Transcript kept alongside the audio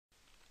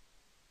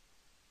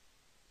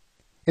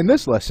In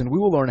this lesson, we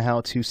will learn how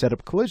to set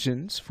up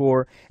collisions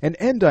for an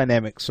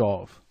n-dynamic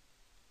solve.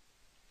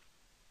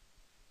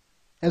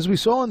 As we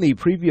saw in the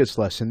previous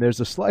lesson, there's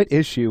a slight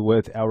issue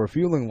with our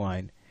fueling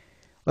line.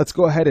 Let's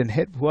go ahead and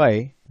hit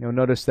play. You'll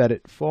notice that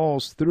it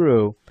falls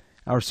through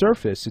our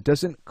surface. It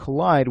doesn't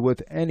collide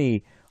with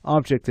any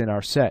object in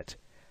our set.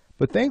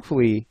 But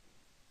thankfully,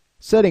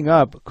 setting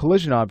up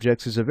collision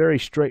objects is a very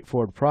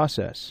straightforward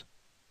process.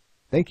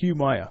 Thank you,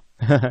 Maya.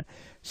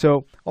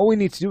 So all we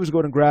need to do is go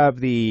ahead and grab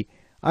the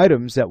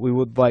items that we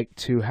would like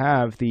to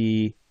have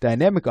the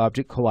dynamic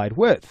object collide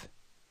with.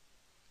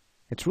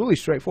 It's really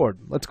straightforward.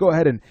 Let's go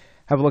ahead and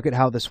have a look at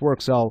how this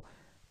works. I'll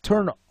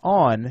turn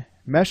on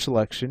mesh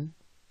selection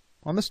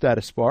on the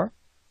status bar.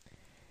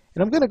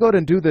 And I'm going to go ahead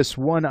and do this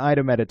one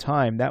item at a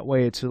time. That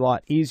way it's a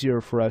lot easier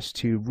for us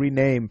to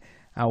rename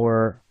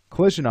our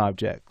collision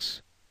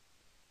objects.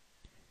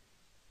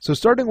 So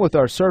starting with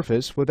our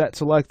surface, with that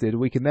selected,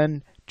 we can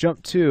then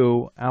jump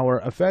to our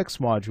effects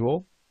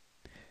module.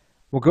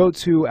 We'll go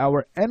to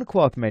our end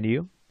cloth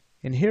menu,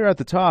 and here at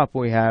the top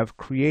we have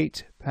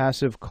Create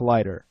Passive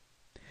Collider.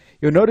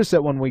 You'll notice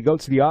that when we go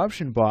to the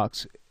option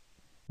box,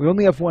 we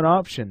only have one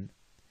option.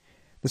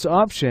 This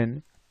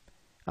option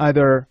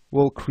either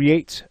will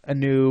create a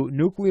new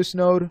nucleus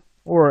node,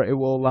 or it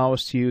will allow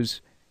us to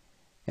use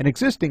an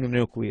existing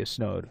nucleus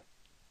node.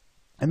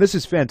 And this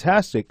is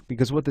fantastic,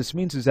 because what this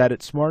means is that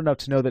it's smart enough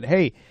to know that,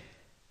 hey,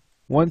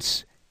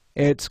 once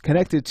it's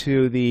connected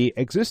to the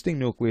existing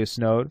nucleus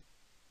node,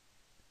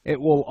 it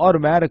will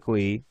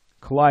automatically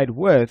collide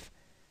with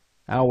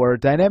our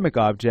dynamic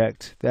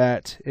object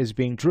that is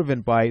being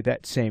driven by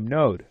that same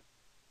node.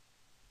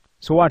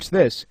 So watch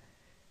this.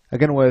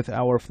 Again, with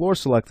our floor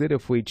selected,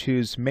 if we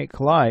choose Make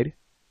Collide,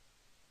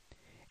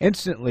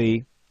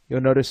 instantly you'll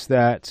notice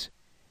that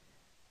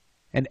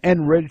an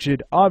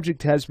n-rigid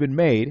object has been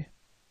made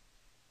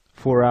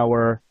for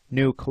our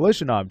new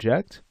collision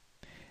object.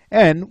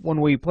 And when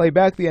we play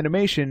back the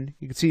animation,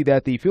 you can see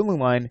that the fueling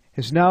line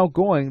is now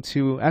going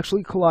to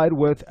actually collide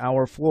with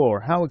our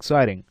floor. How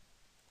exciting.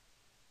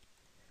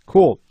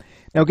 Cool.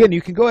 Now again,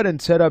 you can go ahead and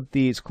set up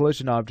these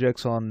collision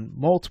objects on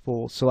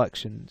multiple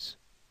selections.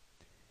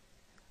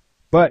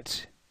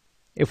 But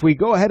if we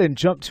go ahead and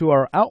jump to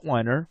our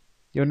outliner,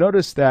 you'll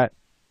notice that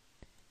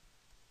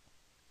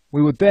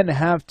we would then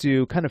have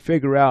to kind of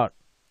figure out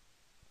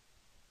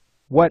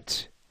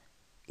what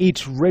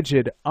each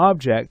rigid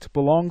object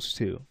belongs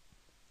to.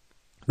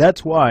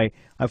 That's why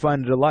I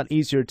find it a lot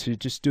easier to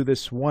just do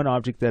this one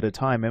object at a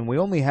time, and we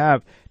only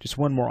have just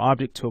one more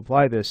object to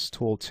apply this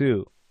tool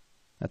to.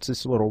 That's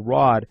this little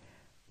rod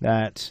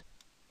that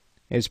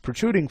is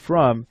protruding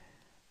from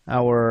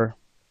our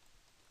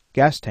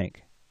gas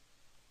tank.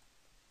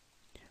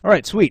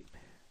 Alright, sweet.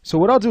 So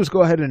what I'll do is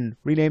go ahead and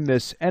rename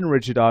this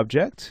n-rigid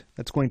object.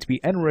 That's going to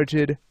be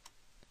n-rigid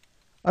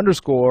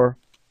underscore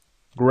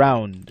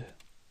ground.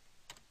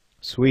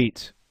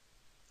 Sweet.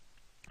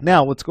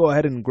 Now let's go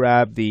ahead and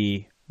grab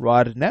the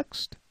rod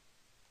next.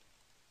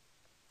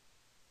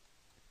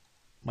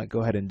 Might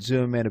go ahead and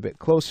zoom in a bit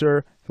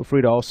closer. Feel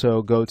free to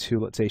also go to,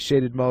 let's say,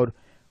 shaded mode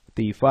with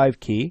the 5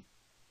 key.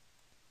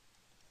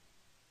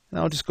 And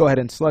I'll just go ahead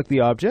and select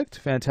the object.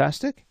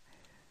 Fantastic.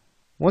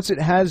 Once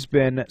it has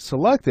been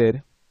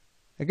selected,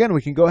 again,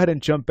 we can go ahead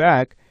and jump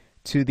back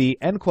to the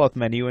end cloth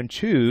menu and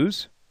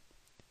choose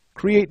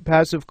Create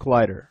Passive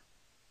Collider.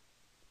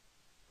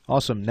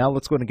 Awesome. Now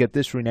let's go ahead and get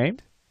this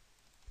renamed.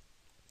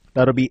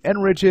 That'll be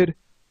n-rigid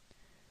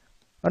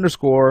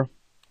underscore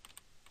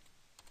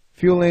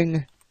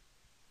fueling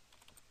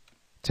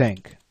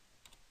tank.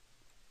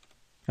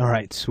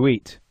 Alright,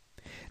 sweet.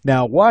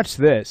 Now watch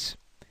this.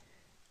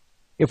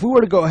 If we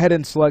were to go ahead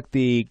and select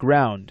the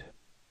ground,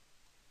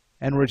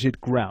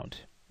 n-rigid ground,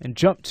 and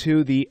jump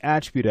to the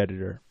attribute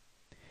editor,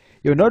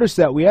 you'll notice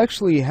that we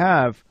actually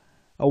have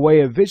a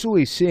way of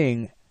visually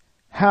seeing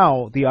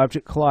how the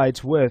object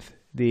collides with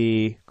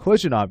the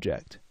collision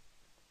object.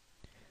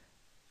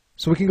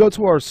 So we can go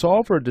to our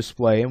solver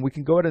display and we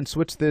can go ahead and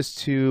switch this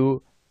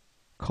to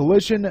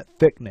collision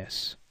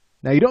thickness.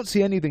 Now you don't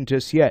see anything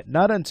just yet,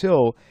 not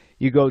until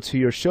you go to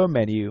your show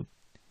menu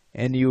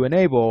and you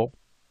enable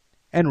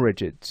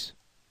n-rigids.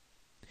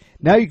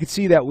 Now you can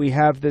see that we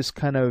have this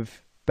kind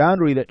of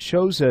boundary that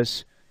shows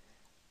us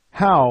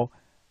how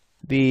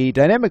the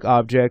dynamic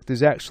object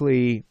is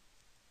actually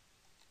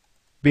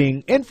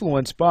being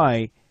influenced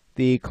by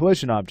the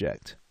collision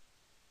object.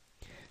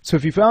 So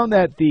if you found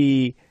that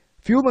the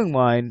fueling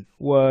line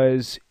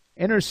was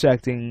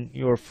intersecting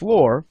your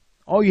floor,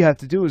 all you have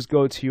to do is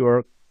go to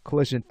your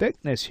collision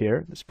thickness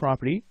here, this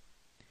property,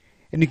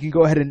 and you can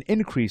go ahead and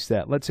increase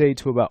that, let's say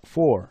to about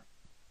 4.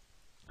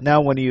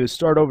 Now when you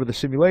start over the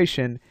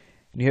simulation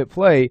and you hit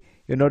play,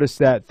 you'll notice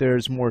that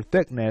there's more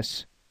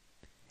thickness,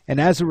 and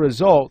as a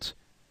result,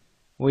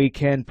 we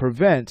can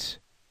prevent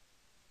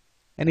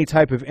any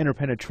type of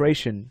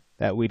interpenetration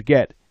that we'd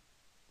get.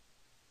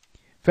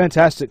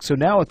 Fantastic. So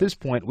now at this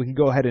point, we can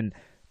go ahead and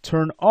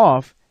turn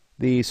off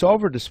the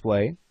solver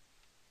display,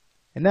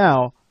 and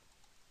now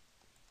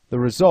the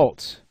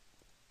result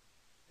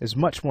is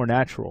much more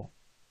natural.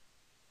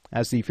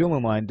 as the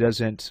fueling line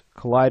doesn't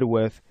collide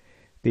with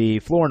the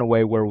floor in a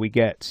way where we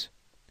get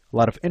a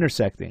lot of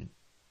intersecting.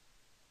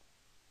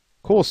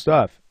 Cool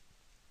stuff.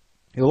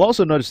 You'll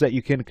also notice that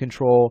you can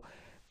control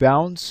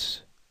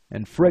bounce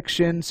and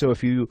friction. So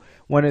if you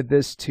wanted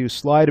this to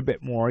slide a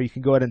bit more, you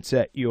can go ahead and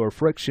set your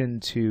friction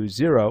to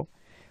 0.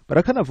 But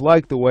I kind of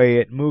like the way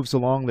it moves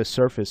along the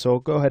surface, so I'll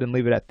go ahead and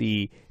leave it at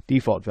the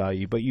default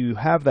value. But you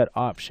have that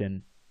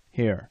option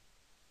here.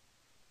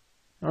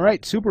 All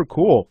right, super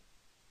cool.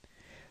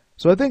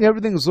 So I think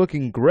everything's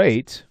looking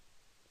great.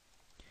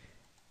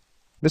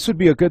 This would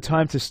be a good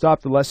time to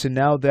stop the lesson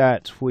now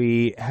that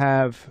we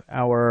have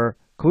our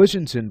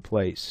collisions in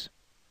place.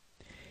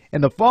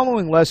 In the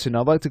following lesson,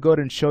 I'd like to go ahead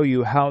and show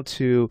you how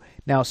to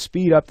now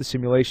speed up the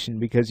simulation,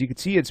 because you can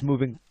see it's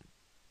moving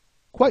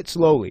quite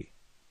slowly.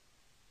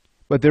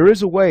 But there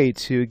is a way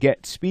to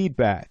get speed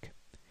back.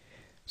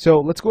 So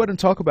let's go ahead and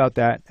talk about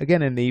that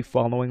again in the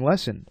following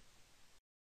lesson.